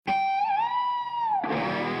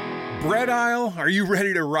Bread aisle, are you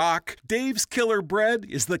ready to rock? Dave's Killer Bread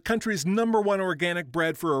is the country's #1 organic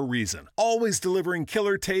bread for a reason. Always delivering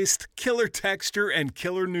killer taste, killer texture, and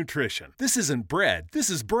killer nutrition. This isn't bread. This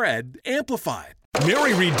is bread amplified.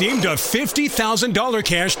 Mary redeemed a $50,000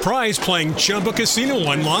 cash prize playing Chumba Casino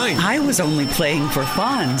online. I was only playing for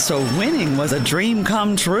fun, so winning was a dream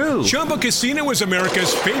come true. Chumba Casino is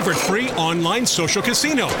America's favorite free online social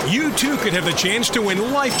casino. You too could have the chance to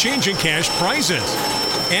win life-changing cash prizes.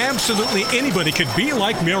 Absolutely anybody could be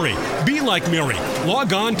like Mary. Be like Mary.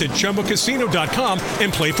 Log on to ChumbaCasino.com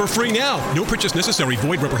and play for free now. No purchase necessary.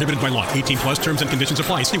 Void where prohibited by law. 18 plus terms and conditions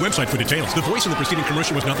apply. See website for details. The voice in the preceding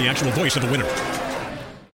commercial was not the actual voice of the winner.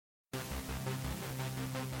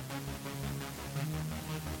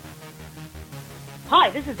 Hi,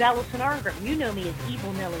 this is Allison Arngrim. You know me as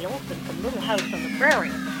Evil Nellie Olson from Little House on the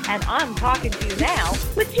Prairie. And I'm talking to you now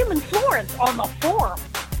with Jim and Florence on the forum.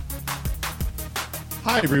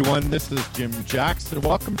 Hi, everyone. This is Jim Jackson.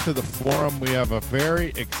 Welcome to the forum. We have a very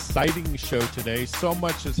exciting show today. So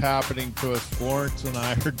much is happening to us. Florence and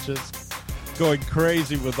I are just going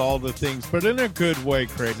crazy with all the things, but in a good way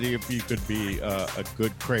crazy, if you could be a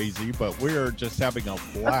good crazy. But we're just having a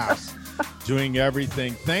blast doing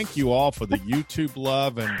everything. Thank you all for the YouTube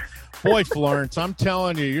love. And boy, Florence, I'm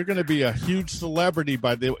telling you, you're going to be a huge celebrity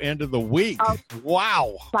by the end of the week. Oh,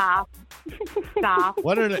 wow. Stop. I'm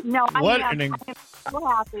so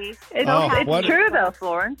happy. It's true, though,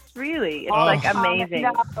 Florence. Really. It's amazing.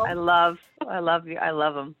 No. I love you. I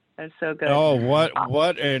love them. They're so good. Oh,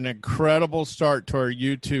 what an incredible start to our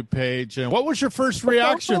YouTube page. And what was your first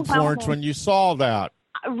reaction, Florence, when you saw that?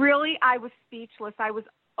 Really, I was speechless. I was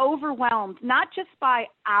overwhelmed, not just by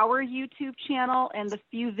our YouTube channel and the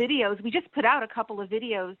few videos. We just put out a couple of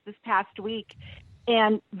videos this past week,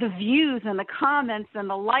 and the views and the comments and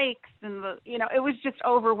the likes and it was just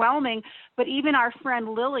overwhelming. But even our friend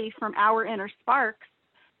Lily from Our Inner Sparks,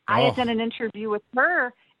 I had done an interview with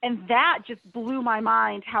her, and that just blew my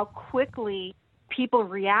mind how quickly people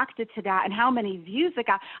reacted to that and how many views it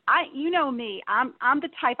got. You know me, I'm the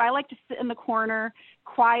type, I like to sit in the corner,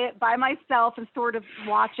 quiet by myself and sort of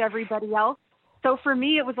watch everybody else. So for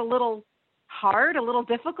me, it was a little hard, a little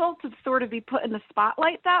difficult to sort of be put in the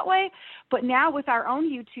spotlight that way. But now with our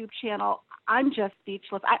own YouTube channel, I'm just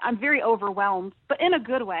speechless. I'm very overwhelmed, but in a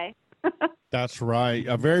good way. That's right.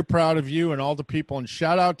 I'm very proud of you and all the people. And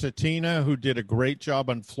shout out to Tina, who did a great job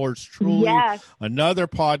on Floors Truly. Yes. Another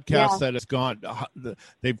podcast that has gone,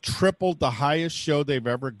 they've tripled the highest show they've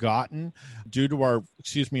ever gotten due to our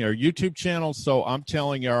YouTube channel. So I'm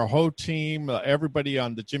telling you, our whole team, everybody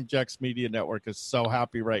on the Jim Jacks Media Network is so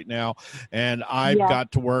happy right now. And I've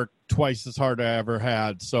got to work twice as hard as I ever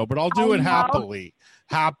had. So, but I'll do it happily.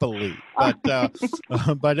 But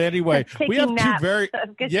anyway, we have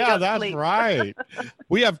that's right.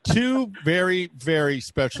 We have two very, very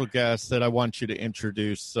special guests that I want you to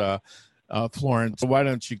introduce, Florence. Why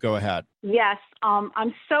don't you go ahead? Yes,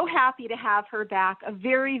 I'm so happy to have her back. A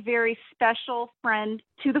very, very special friend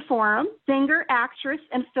to the forum. Singer, actress,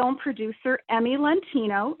 and film producer Emmy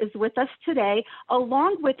Lentino is with us today,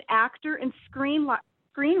 along with actor and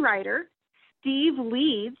screenwriter Steve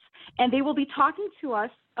Leeds, and they will be talking to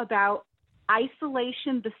us about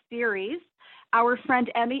Isolation, the series. Our friend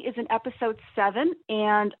Emmy is in episode 7,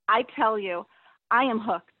 and I tell you, I am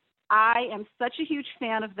hooked. I am such a huge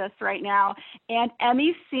fan of this right now, and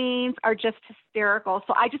Emmy's scenes are just hysterical.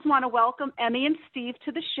 So I just want to welcome Emmy and Steve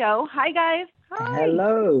to the show. Hi, guys. Hi.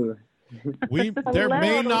 Hello. There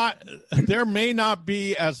may not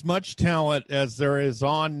be as much talent as there is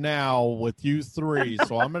on now with you three,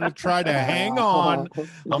 so I'm going to try to hang on.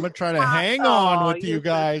 I'm going to try to hang on with you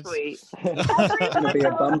guys. So it's going to be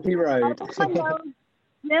a bumpy road.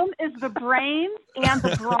 Jim is the brains and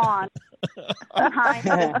the brawn behind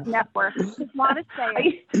this network. Just want to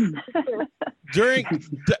say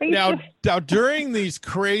during these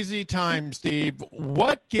crazy times, Steve,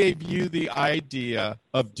 what gave you the idea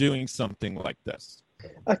of doing something like this?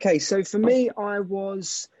 Okay, so for me, I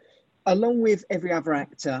was, along with every other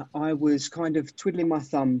actor, I was kind of twiddling my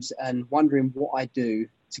thumbs and wondering what I do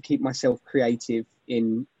to keep myself creative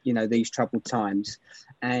in, these troubled times.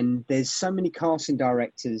 And there's so many casting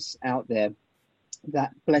directors out there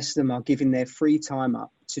that, bless them, are giving their free time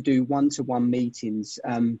up to do one-to-one meetings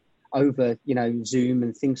over, Zoom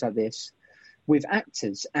and things like this with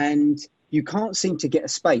actors. And you can't seem to get a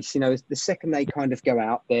space. The second they kind of go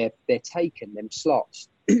out, they're taken, them slots.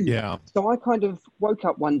 Yeah. So I kind of woke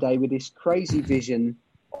up one day with this crazy vision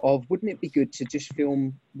of, wouldn't it be good to just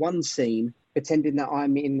film one scene pretending that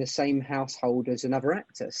I'm in the same household as another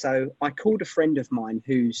actor? So I called a friend of mine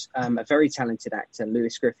who's a very talented actor,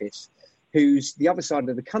 Lewis Griffiths, who's the other side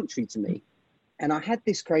of the country to me. And I had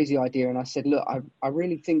this crazy idea, and I said, look, I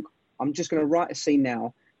really think I'm just going to write a scene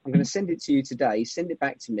now. I'm going to send it to you today, send it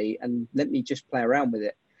back to me, and let me just play around with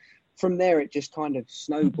it. From there, it just kind of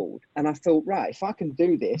snowballed. And I thought, right, if I can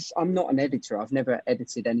do this, I'm not an editor. I've never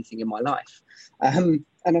edited anything in my life. And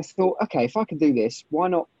I thought, okay, if I can do this, why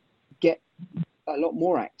not get a lot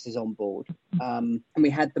more actors on board? And we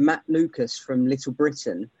had the Matt Lucas from Little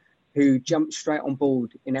Britain, who jumped straight on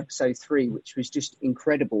board in episode 3, which was just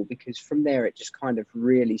incredible, because from there it just kind of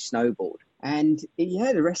really snowballed. And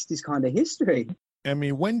the rest is kind of history.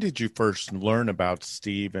 Emmy, when did you first learn about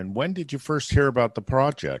Steve, and when did you first hear about the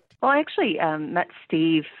project? Well, I actually met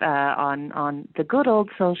Steve on the good old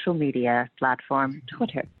social media platform,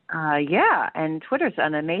 Twitter. And Twitter's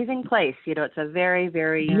an amazing place. It's a very,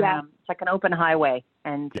 very, it's like an open highway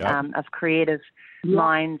and of creative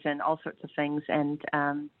minds and all sorts of things.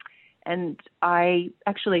 And I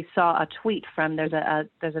actually saw a tweet from there's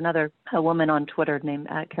another woman on Twitter named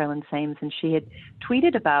Carolyn Sames, and she had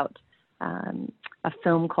tweeted about a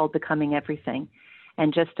film called Becoming Everything,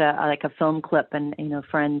 and just like a film clip. And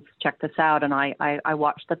friends, check this out. And I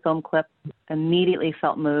watched the film clip, immediately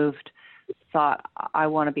felt moved, thought I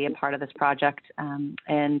want to be a part of this project,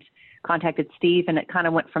 and contacted Steve, and it kind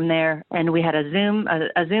of went from there. And we had a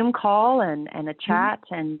Zoom call and a chat,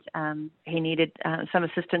 and he needed some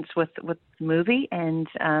assistance with the movie, and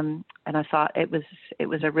I thought it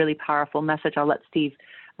was a really powerful message. I'll let Steve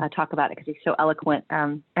talk about it because he's so eloquent,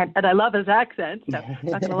 and I love his accent. So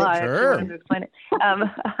not gonna lie, Sure. I wanted to explain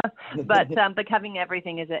it. But Becoming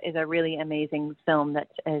Everything is a really amazing film that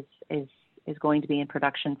is going to be in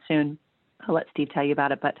production soon. I'll let Steve tell you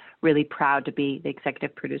about it, but really proud to be the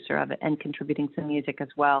executive producer of it and contributing some music as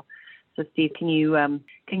well. So, Steve, can you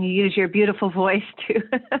use your beautiful voice to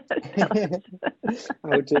tell us? I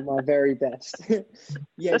will do my very best.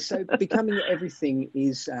 So Becoming Everything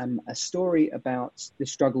is a story about the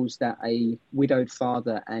struggles that a widowed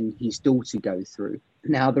father and his daughter go through.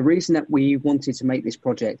 Now, the reason that we wanted to make this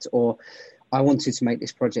project, or I wanted to make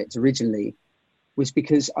this project originally, was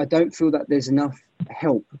because I don't feel that there's enough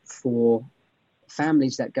help for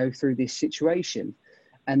families that go through this situation.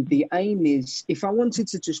 And the aim is, if I wanted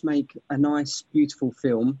to just make a nice, beautiful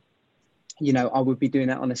film, I would be doing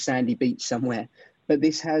that on a sandy beach somewhere. But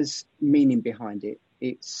this has meaning behind it.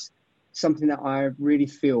 It's something that I really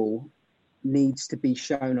feel needs to be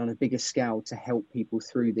shown on a bigger scale to help people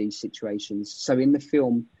through these situations. So in the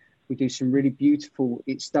film, we do some really beautiful,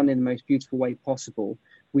 it's done in the most beautiful way possible.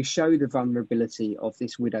 We show the vulnerability of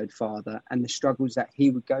this widowed father and the struggles that he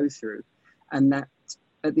would go through. And that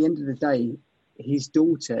at the end of the day, his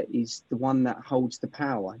daughter is the one that holds the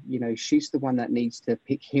power. She's the one that needs to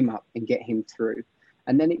pick him up and get him through.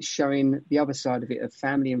 And then it's showing the other side of it, of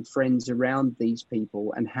family and friends around these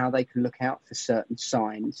people and how they can look out for certain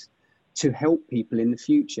signs to help people in the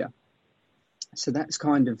future. So that's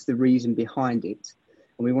kind of the reason behind it.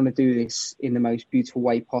 And we want to do this in the most beautiful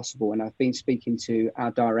way possible. And I've been speaking to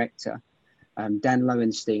our director, Dan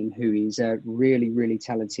Lowenstein, who is a really, really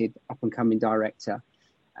talented up-and-coming director.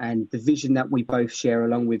 And the vision that we both share,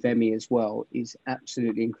 along with Emmy as well, is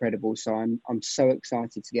absolutely incredible. So I'm so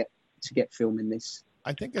excited to get filming this.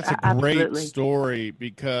 I think it's a great story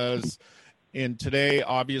because in today,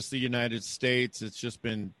 obviously, United States, it's just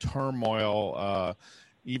been turmoil.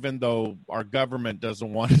 Even though our government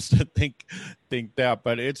doesn't want us to think that,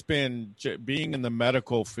 but it's been being in the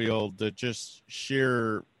medical field, the just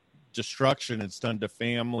sheer destruction it's done to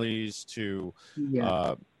families, to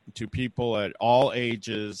people at all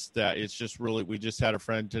ages, that it's just really, we just had a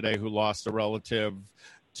friend today who lost a relative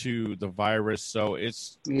to the virus. So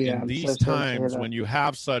it's in these times when you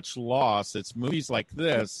have such loss, it's movies like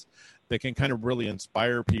this that can kind of really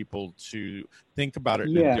inspire people to think about it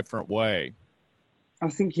in a different way. I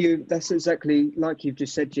think that's exactly, like you've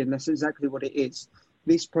just said, Jim, that's exactly what it is.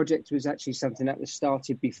 This project was actually something that was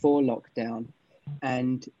started before lockdown,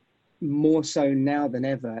 and more so now than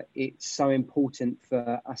ever, it's so important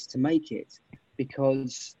for us to make it,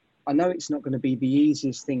 because I know it's not going to be the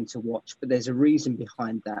easiest thing to watch, but there's a reason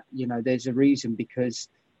behind that. There's a reason, because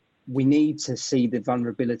we need to see the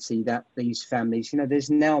vulnerability that these families, there's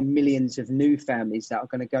now millions of new families that are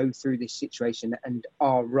going to go through this situation and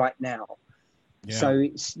are right now. Yeah. So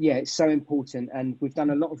it's so important, and we've done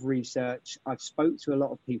a lot of research. I've spoke to a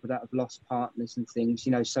lot of people that have lost partners and things,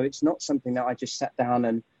 so it's not something that I just sat down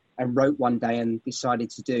and wrote one day and decided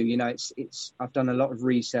to do. I've done a lot of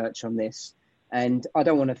research on this, and I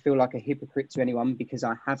don't want to feel like a hypocrite to anyone because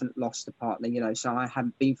I haven't lost a partner, so I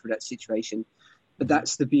haven't been through that situation. But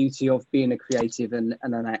that's the beauty of being a creative and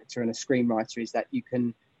an actor and a screenwriter, is that you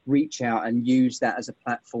can reach out and use that as a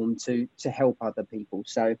platform to help other people.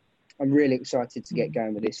 So I'm really excited to get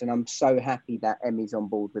going with this, and I'm so happy that Emmy's on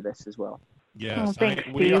board with us as well. Yes, thanks,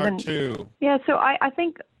 we are and, too. Yeah, so I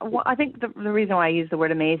think the reason why I use the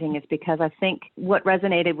word amazing is because I think what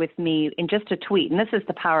resonated with me in just a tweet, and this is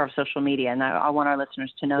the power of social media, and I want our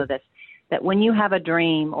listeners to know this, that when you have a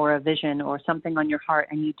dream or a vision or something on your heart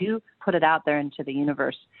and you do put it out there into the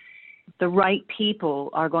universe, the right people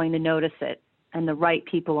are going to notice it, and the right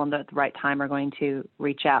people on the right time are going to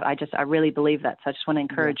reach out. I really believe that. So I just want to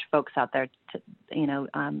encourage folks out there to,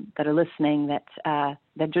 that are listening, that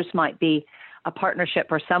just might be a partnership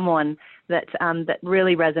or someone that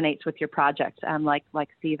really resonates with your project, like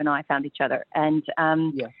Steve and I found each other. And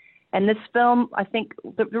this film, I think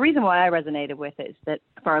the reason why I resonated with it is that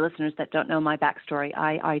for our listeners that don't know my backstory,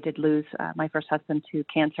 I did lose my first husband to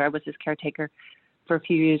cancer. I was his caretaker for a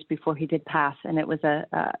few years before he did pass, and it was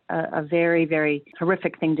a very, very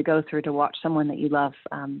horrific thing to go through, to watch someone that you love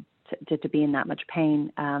to be in that much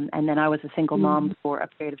pain. And then I was a single mom for a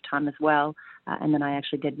period of time as well, and then I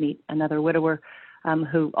actually did meet another widower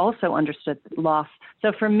who also understood loss.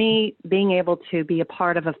 So for me, being able to be a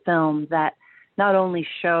part of a film that not only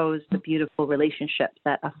shows the beautiful relationship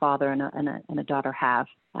that a father and a daughter have,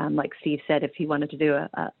 like Steve said, if he wanted to do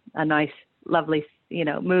a nice, lovely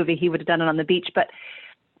movie, he would have done it on the beach, but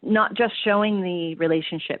not just showing the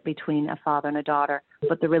relationship between a father and a daughter,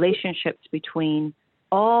 but the relationships between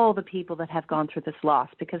all the people that have gone through this loss.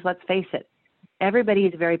 Because let's face it, everybody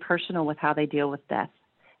is very personal with how they deal with death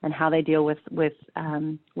and how they deal with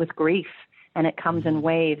grief, and it comes in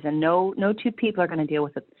waves, and no two people are going to deal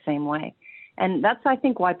with it the same way. And that's, I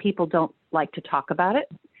think, why people don't like to talk about it,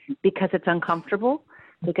 because it's uncomfortable,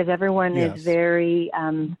 because everyone is very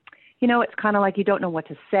it's kind of like you don't know what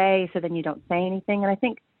to say, so then you don't say anything. And I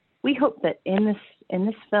think we hope that in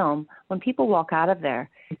this film, when people walk out of there,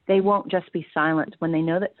 they won't just be silent when they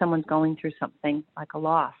know that someone's going through something like a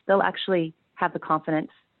loss. They'll actually have the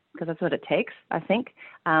confidence, because that's what it takes, I think,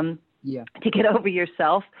 to get over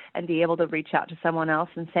yourself and be able to reach out to someone else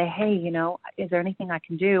and say, hey, is there anything I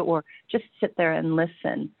can do? Or just sit there and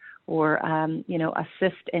listen, or,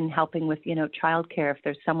 assist in helping with, childcare if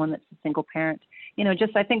there's someone that's a single parent.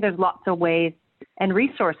 I think there's lots of ways and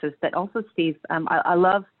resources that also, Steve, I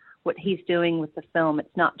love what he's doing with the film.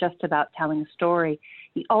 It's not just about telling a story.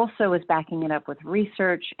 He also is backing it up with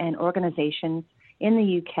research and organizations in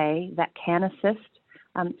the UK that can assist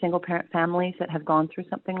single-parent families that have gone through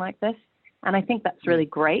something like this. And I think that's really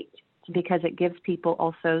great, because it gives people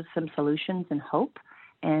also some solutions and hope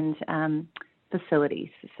and facilities.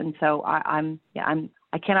 And so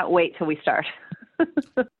I cannot wait till we start.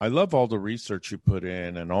 I love all the research you put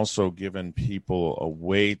in, and also giving people a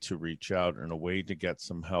way to reach out and a way to get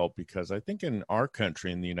some help, because I think in our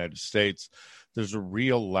country, in the United States, there's a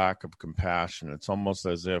real lack of compassion. It's almost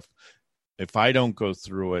as if I don't go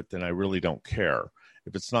through it, then I really don't care.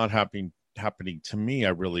 If it's not happening to me, I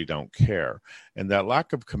really don't care. And that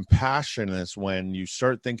lack of compassion is when you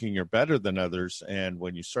start thinking you're better than others. And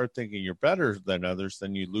when you start thinking you're better than others,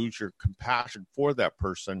 then you lose your compassion for that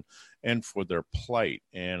person and for their plight.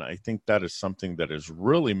 And I think that is something that is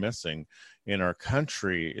really missing in our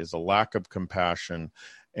country, is a lack of compassion.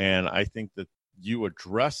 And I think that you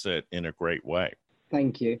address it in a great way.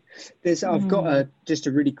 Thank you. I've got just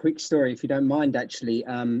a really quick story, if you don't mind, actually.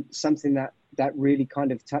 Something that really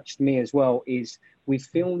kind of touched me as well is we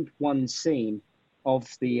filmed one scene of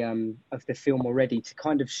the film already to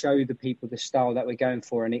kind of show the people the style that we're going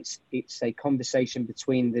for, and it's a conversation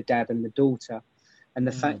between the dad and the daughter, and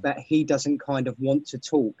the fact that he doesn't kind of want to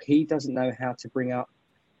talk. He doesn't know how to bring up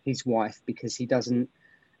his wife, because he doesn't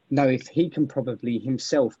know if he can probably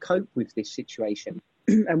himself cope with this situation.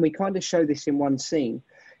 And we kind of show this in one scene,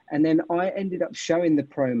 and then I ended up showing the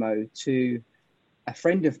promo to a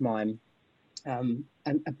friend of mine,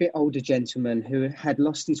 a bit older gentleman who had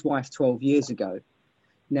lost his wife 12 years ago.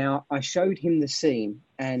 Now, I showed him the scene,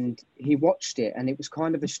 and he watched it, and it was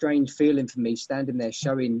kind of a strange feeling for me, standing there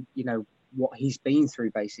showing, what he's been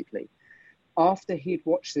through, basically. After he'd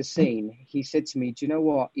watched the scene, he said to me, do you know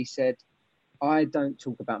what? He said, I don't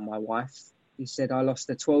talk about my wife. He said, I lost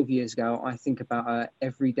her 12 years ago. I think about her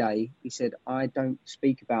every day. He said, I don't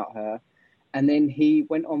speak about her. And then he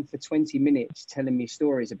went on for 20 minutes telling me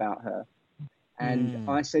stories about her. And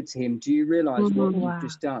I said to him, do you realise what you've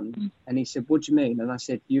just done? And he said, what do you mean? And I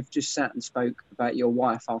said, you've just sat and spoke about your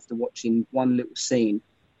wife after watching one little scene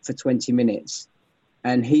for 20 minutes.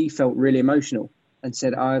 And he felt really emotional and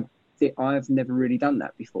said, I've never really done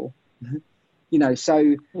that before.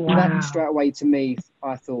 So that straight away to me,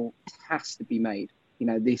 I thought, has to be made.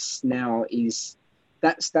 This now is,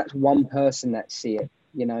 that's one person that see it.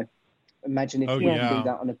 You know, imagine if we could do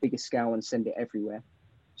that on a bigger scale and send it everywhere,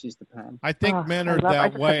 which is the plan. I think men are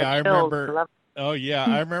that way. I remember. Oh yeah,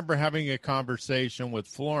 I remember having a conversation with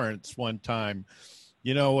Florence one time.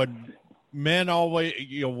 You know, when men always,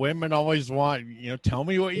 women always want, tell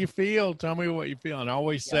me what you feel. Tell me what you feel. And I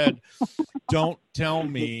always said, don't tell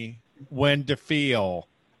me when to feel.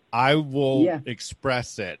 I will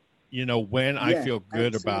express it, when I feel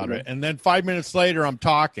good about it. And then 5 minutes later, I'm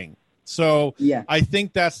talking. So I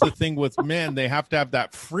think that's the thing with men. They have to have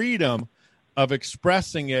that freedom of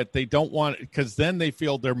expressing it. They don't want it because then they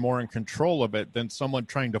feel they're more in control of it than someone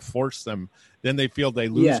trying to force them. Then they feel they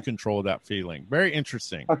lose control of that feeling. Very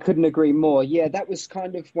interesting. I couldn't agree more. Yeah, that was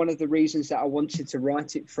kind of one of the reasons that I wanted to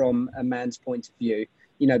write it from a man's point of view,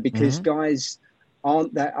 because guys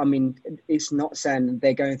aren't that, I mean, it's not saying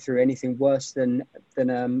they're going through anything worse than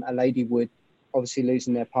a lady would, obviously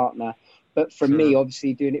losing their partner. But for me,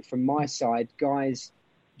 obviously doing it from my side, guys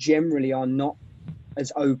generally are not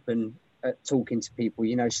as open at talking to people,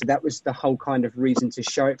 so that was the whole kind of reason to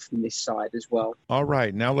show it from this side as well. All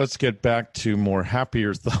right, now let's get back to more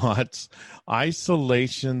happier thoughts.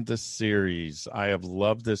 Isolation, the series. I have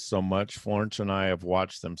loved this so much. Florence and I have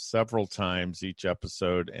watched them several times each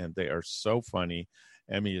episode, and they are so funny.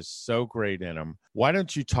 Emmy is so great in them. Why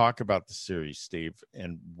don't you talk about the series, Steve,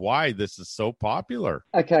 and why this is so popular?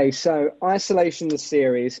 Okay, so Isolation, the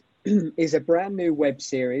series, is a brand new web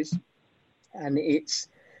series, and it's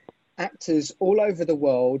actors all over the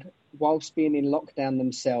world, whilst being in lockdown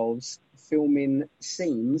themselves, filming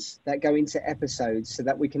scenes that go into episodes so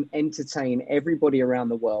that we can entertain everybody around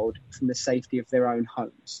the world from the safety of their own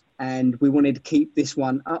homes. And we wanted to keep this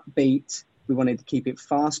one upbeat. We wanted to keep it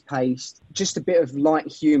fast-paced, just a bit of light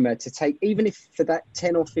humour to take, even if for that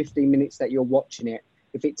 10 or 15 minutes that you're watching it,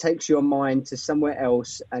 if it takes your mind to somewhere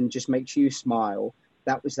else and just makes you smile,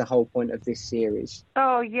 that was the whole point of this series.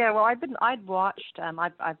 Oh yeah, well I've been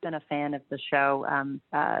a fan of the show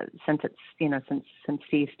since it's since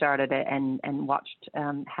Steve started it and watched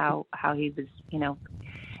how he was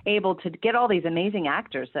able to get all these amazing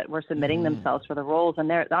actors that were submitting themselves for the roles,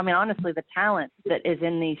 and honestly the talent that is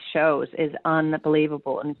in these shows is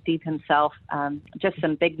unbelievable. And Steve himself, just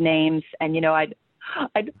some big names, and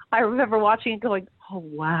I remember watching it going, oh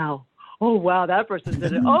wow, that person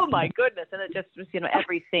did it. Oh my goodness. And it just was,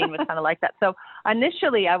 every scene was kind of like that. So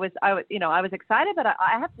initially I was excited, but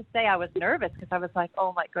I have to say I was nervous because I was like,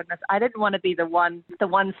 oh my goodness, I didn't want to be the one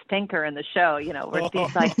stinker in the show, where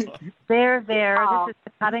Steve's like, there, this is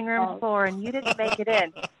the cutting room floor and you didn't make it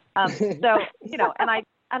in. And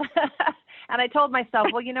I told myself,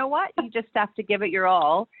 well, you know what? You just have to give it your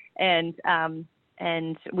all. And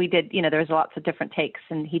we did, there was lots of different takes,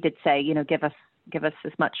 and he did say, give us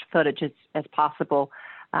as much footage as possible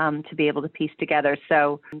to be able to piece together.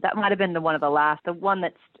 So that might have been the one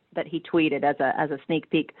that he tweeted as a sneak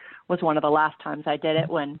peek was one of the last times I did it,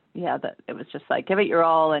 when it was just like, give it your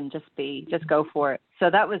all and just go for it. So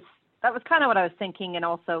that was kind of what I was thinking. And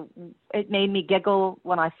also it made me giggle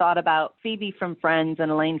when I thought about Phoebe from Friends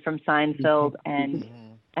and Elaine from Seinfeld and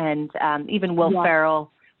even Will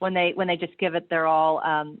Ferrell when they just give it their all.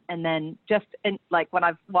 And then like when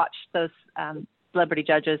I've watched those celebrity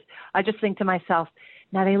judges, I just think to myself,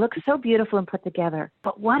 now they look so beautiful and put together,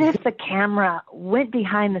 but what if the camera went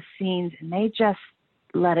behind the scenes and they just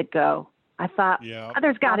let it go? I thought,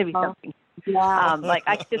 there's got to be something. Yeah. Like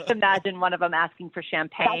I could just imagine one of them asking for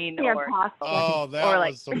champagne or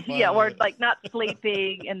like, so or like not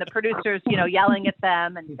sleeping, and the producers, yelling at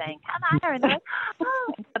them and saying, come on, and they're like,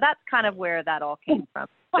 oh. So that's kind of where that all came from,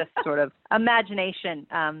 just sort of imagination.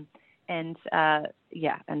 And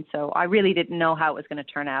so I really didn't know how it was going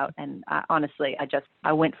to turn out. And honestly,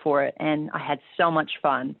 I went for it, and I had so much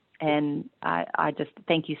fun. And I just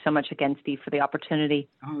thank you so much again, Steve, for the opportunity.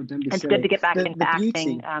 Oh, don't be It's silly. good to get back into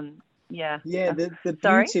acting. The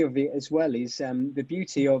beauty of it as well is the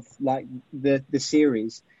beauty of like the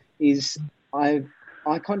series is I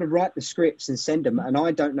kind of write the scripts and send them, and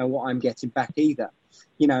I don't know what I'm getting back either.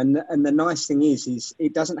 And the nice thing is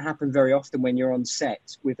it doesn't happen very often when you're on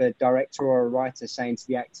set with a director or a writer saying to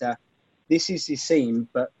the actor, this is your scene,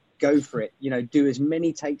 but go for it. Do as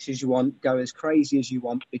many takes as you want, go as crazy as you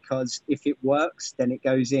want, because if it works, then it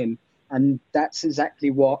goes in. And that's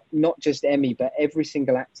exactly what, not just Emmy, but every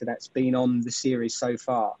single actor that's been on the series so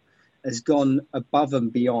far has gone above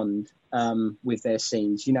and beyond with their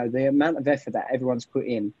scenes. The amount of effort that everyone's put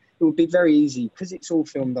in. It would be very easy, because it's all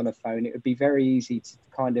filmed on a phone, it would be very easy to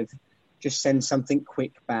kind of just send something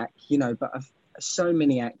quick back, but so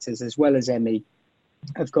many actors, as well as Emmy,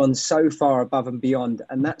 have gone so far above and beyond.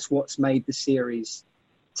 And that's w's made the series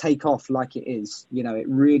take off like it is. You know, it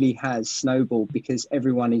really has snowballed because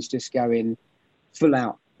everyone is just going full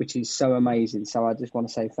out, which is so amazing. So I just want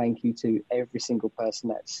to say thank you to every single person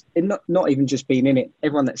that's not even just been in it,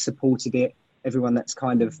 everyone that's supported it, everyone that's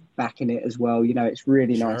kind of backing it as well. You know, it's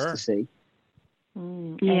really nice to see.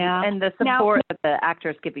 Yeah, and the support that the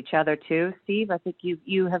actors give each other too, Steve. I think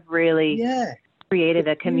you have really created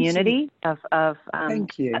a community of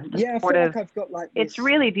thank you. Yeah, I feel like I've got like this. It's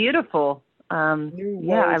really beautiful. I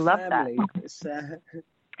love family. that.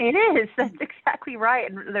 It is. That's exactly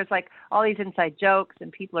right. And there's like all these inside jokes,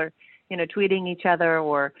 and people are, tweeting each other,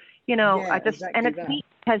 or and it's neat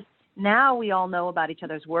because now we all know about each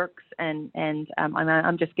other's works, and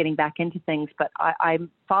I'm just getting back into things, but I'm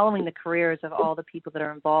following the careers of all the people that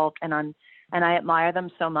are involved, and I admire them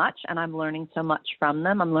so much, and I'm learning so much from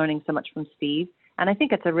them. I'm learning so much from Steve, and I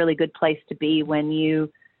think it's a really good place to be when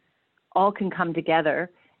you all can come together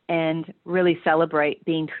and really celebrate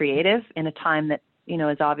being creative in a time that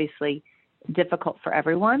is obviously difficult for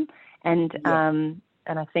everyone, and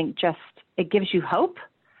I think just it gives you hope.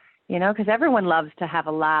 Because everyone loves to have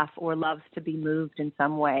a laugh or loves to be moved in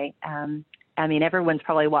some way. I mean, everyone's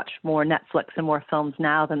probably watched more Netflix and more films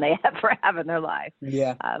now than they ever have in their life.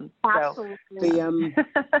 Yeah. Absolutely.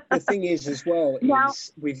 The thing is as well,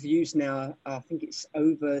 is we've used now, I think it's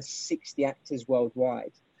over 60 actors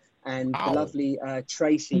worldwide. And the lovely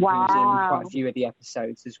Tracy, who's in quite a few of the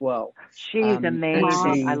episodes as well. She's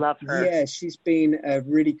amazing. I love her. Yeah, she's been a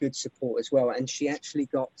really good support as well. And she actually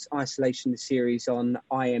got Isolation the series on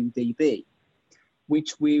IMDb,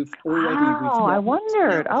 which we've already... I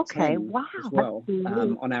wondered. Okay, wow. As well,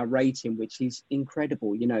 on our rating, which is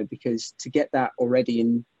incredible, because to get that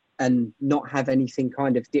already and not have anything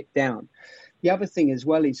kind of dip down. The other thing as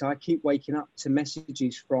well is I keep waking up to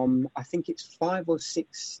messages from, I think it's 5 or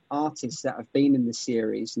 6 artists that have been in the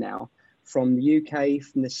series now, from the UK,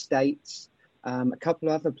 from the States, a couple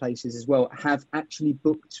of other places as well, have actually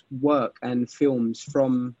booked work and films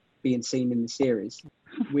from being seen in the series.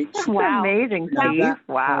 Which amazing, Steve.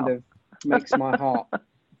 Kind of makes my heart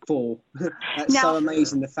full. That's so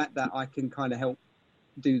amazing. The fact that I can kind of help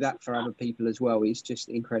do that for other people as well is just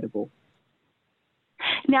incredible.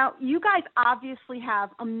 Now, you guys obviously have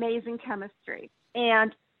amazing chemistry,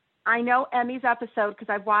 and I know Emmy's episode, because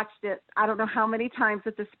I've watched it I don't know how many times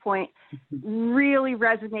at this point, really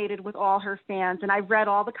resonated with all her fans, and I've read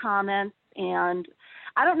all the comments, and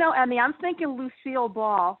I don't know, Emmy, I'm thinking Lucille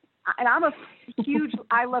Ball, and I'm a huge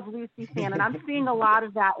I Love Lucy fan, and I'm seeing a lot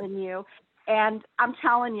of that in you, and I'm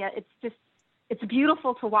telling you, it's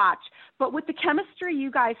beautiful to watch. But with the chemistry you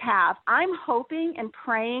guys have, I'm hoping and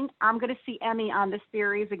praying I'm going to see Emmy on the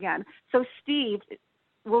series again. So, Steve,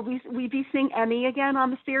 will we be seeing Emmy again on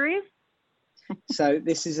the series? So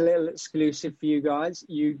this is a little exclusive for you guys.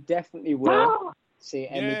 You definitely will see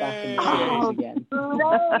Emmy back in the series again.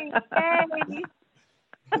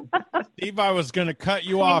 Steve, I was going to cut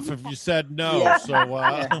you off if you said no. So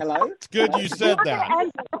hello? It's good you said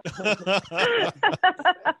that.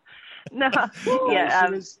 No,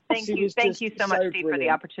 thank you so much, Steve, for the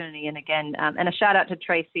opportunity. And again, and a shout out to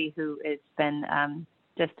Tracy, who has been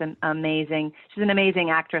just an amazing. She's an amazing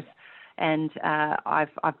actress, and I've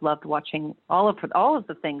loved watching all of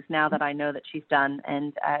the things now that I know that she's done,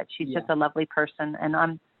 and she's just a lovely person, and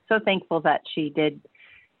I'm so thankful that she did.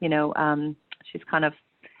 She's kind of,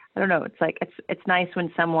 I don't know. It's like it's nice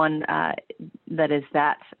when someone that is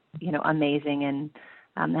that amazing and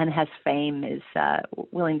has fame is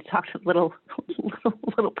willing to talk to the little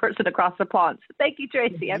person across the pond. So thank you,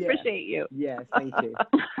 Tracy. I appreciate you. Yeah, thank you.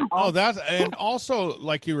 And also,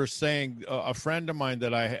 like you were saying, a friend of mine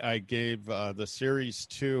that I gave the series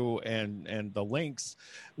to and the links,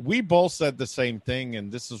 we both said the same thing,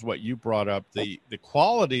 and this is what you brought up. The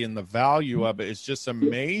quality and the value of it is just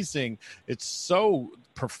amazing. It's so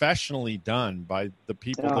professionally done by the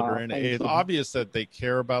people that are in it. It's obvious that they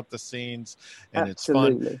care about the scenes, and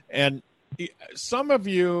Absolutely. It's fun. And some of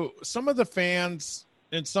the fans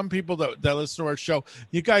and some people that listen to our show,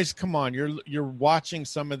 you guys, come on, you're watching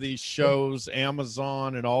some of these shows,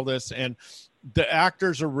 Amazon and all this, and the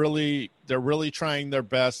actors they're really trying their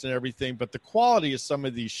best and everything, but the quality of some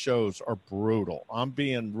of these shows are brutal. I'm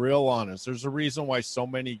being real honest. There's a reason why so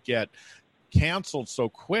many get canceled so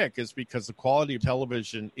quick, is because the quality of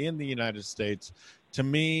television in the United States, to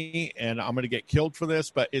me, and I'm going to get killed for this,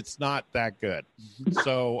 but it's not that good.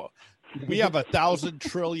 So we have 1,000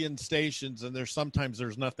 trillion stations, and sometimes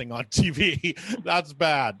there's nothing on TV. That's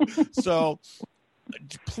bad. So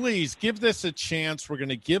please give this a chance. We're going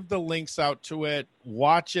to give the links out to it.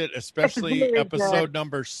 Watch it, especially episode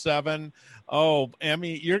number 7. Oh,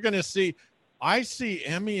 Emmy, you're going to see. I see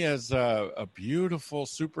Emmy as a beautiful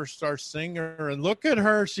superstar singer, and look at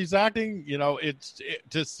her. She's acting,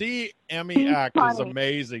 to see Emmy act is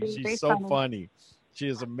amazing. She's so funny. She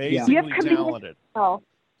is amazingly talented.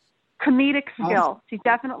 Comedic skill. She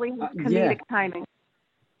definitely has comedic timing.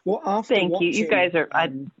 Well, thank you. You guys are, I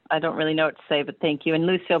don't really know what to say, but thank you. And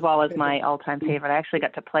Lucille Ball is my all-time favorite. I actually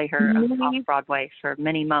got to play her off Broadway for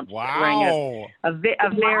many months wearing a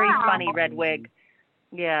very funny red wig.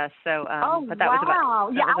 Yeah, so, but that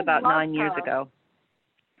was about 9 years ago.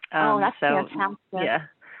 That's fantastic. Yeah.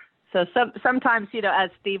 So sometimes, as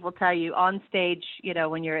Steve will tell you, on stage,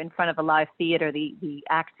 when you're in front of a live theater, the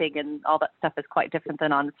acting and all that stuff is quite different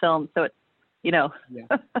than on film. So it's,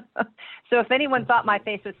 So if anyone thought my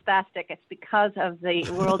face was spastic, it's because of the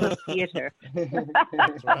world of theater.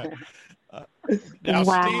 That's right. Now,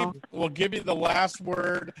 Steve, we'll give you the last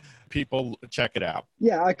word. People, check it out.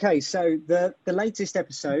 Yeah, okay. So the latest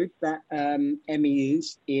episode that Emmy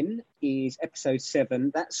is in is episode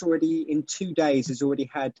 7. That's already, in 2 days, has already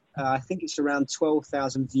had, I think it's around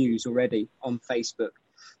 12,000 views already on Facebook.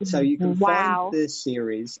 So you can find the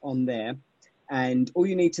series on there. And all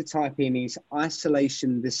you need to type in is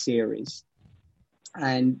Isolation the Series.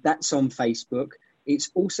 And that's on Facebook. It's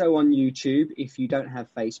also on YouTube if you don't have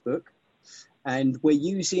Facebook. And we're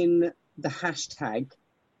using the hashtag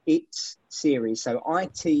It's Series, so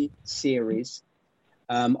IT Series,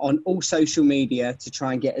 on all social media to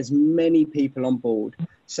try and get as many people on board.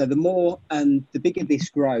 So the more and the bigger this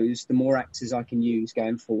grows, the more actors I can use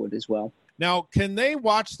going forward as well. Now, can they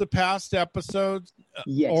watch the past episodes?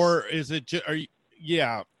 Yes. Or is it just,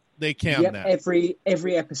 they can. Yep, now. Every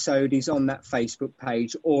episode is on that Facebook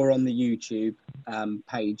page or on the YouTube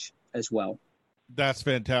page as well. That's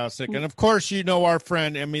fantastic. And of course, our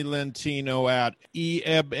friend Emmy Lentino at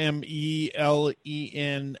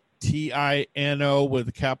EMMELENTINO with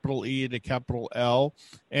a capital E and a capital L.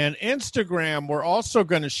 And Instagram, we're also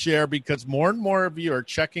going to share because more and more of you are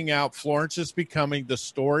checking out Florence is Becoming the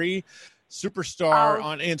Story Superstar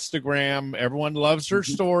on Instagram. Everyone loves her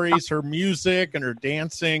stories, her music, and her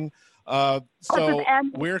dancing. So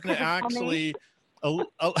we're going to actually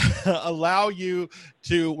allow you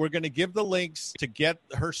to, we're going to give the links to get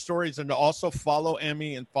her stories and to also follow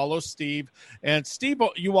Emmy and follow Steve. And Steve,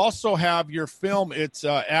 you also have your film. It's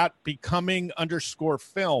at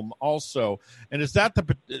Becoming_Film also. And is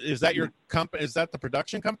that your company? Is that the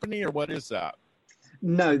production company or what is that?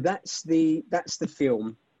 No, that's the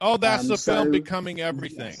film. Oh, that's the film Becoming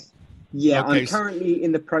Everything. Yes. Yeah, okay. I'm currently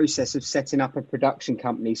in the process of setting up a production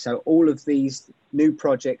company. So all of these new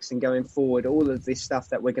projects and going forward, all of this stuff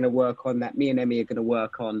that we're going to work on, that me and Emmy are going to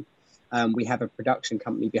work on, we have a production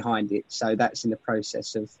company behind it. So that's in the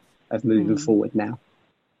process of moving forward now.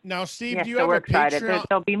 Now, Steve, do you have a Patreon?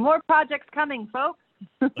 There'll be more projects coming, folks.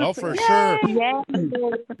 Oh, for sure. Yeah.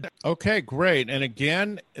 Okay, great. And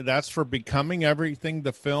again, that's for Becoming Everything,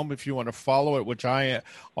 the film, if you want to follow it, which I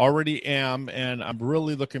already am. And I'm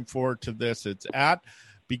really looking forward to this. It's at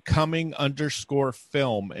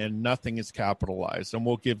Becoming_Film, and nothing is capitalized. And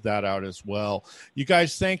we'll give that out as well. You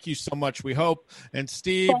guys, thank you so much. We hope. And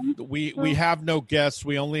Steve, we have no guests.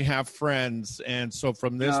 We only have friends. And so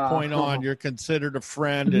from this point on, you're considered a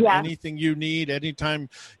friend. And anything you need, anytime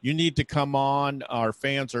you need to come on, our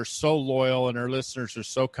fans are so loyal and our listeners are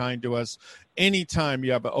so kind to us. Anytime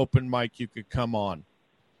you have an open mic, you could come on.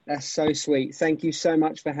 That's so sweet. Thank you so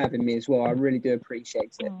much for having me as well. I really do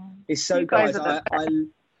appreciate it. It's so, guys,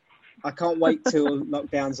 I can't wait till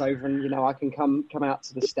lockdown's over and, I can come out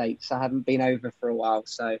to the States. I haven't been over for a while,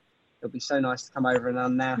 so it'll be so nice to come over and I'll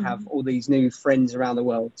now have all these new friends around the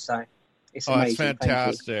world. So it's amazing. That's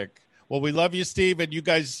fantastic. Well, we love you, Steve, and you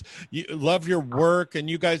guys love your work, and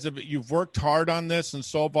you've worked hard on this, and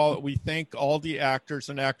we thank all the actors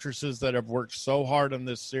and actresses that have worked so hard on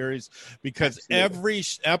this series because every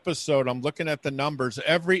episode, I'm looking at the numbers,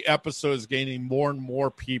 every episode is gaining more and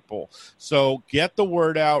more people. So get the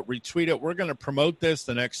word out, retweet it. We're going to promote this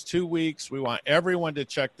the next 2 weeks. We want everyone to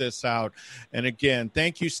check this out. And again,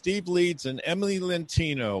 thank you, Steve Leeds and Emmy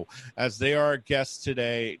Lentino, as they are our guests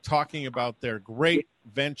today, talking about their great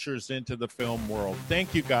ventures into the film world.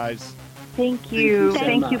 Thank you, guys. Thank you.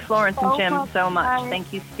 Thank you, Florence and Jim, so much.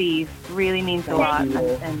 Thank you, Steve. Really means a lot.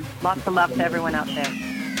 And lots of love to everyone out there.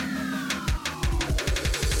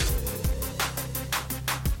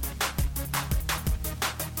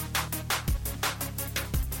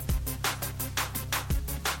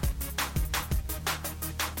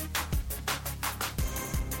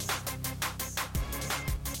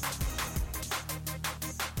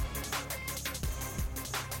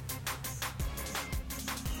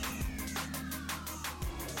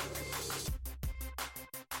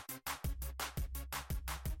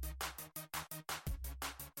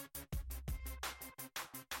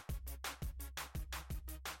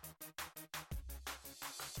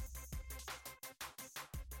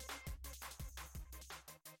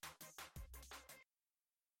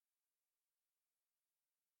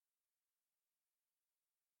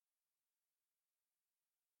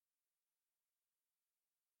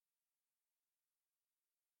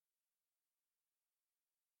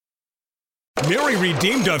 Mary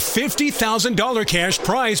redeemed a $50,000 cash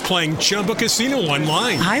prize playing Chumba Casino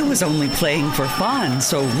online. I was only playing for fun,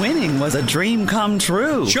 so winning was a dream come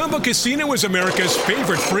true. Chumba Casino is America's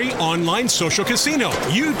favorite free online social casino.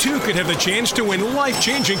 You too could have the chance to win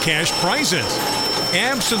life-changing cash prizes.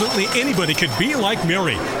 Absolutely anybody could be like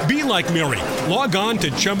Mary. Be like Mary. Log on to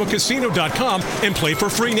ChumbaCasino.com and play for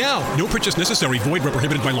free now. No purchase necessary. Void where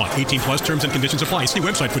prohibited by law. 18 plus terms and conditions apply. See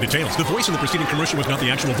website for details. The voice in the preceding commercial was not the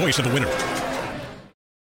actual voice of the winner.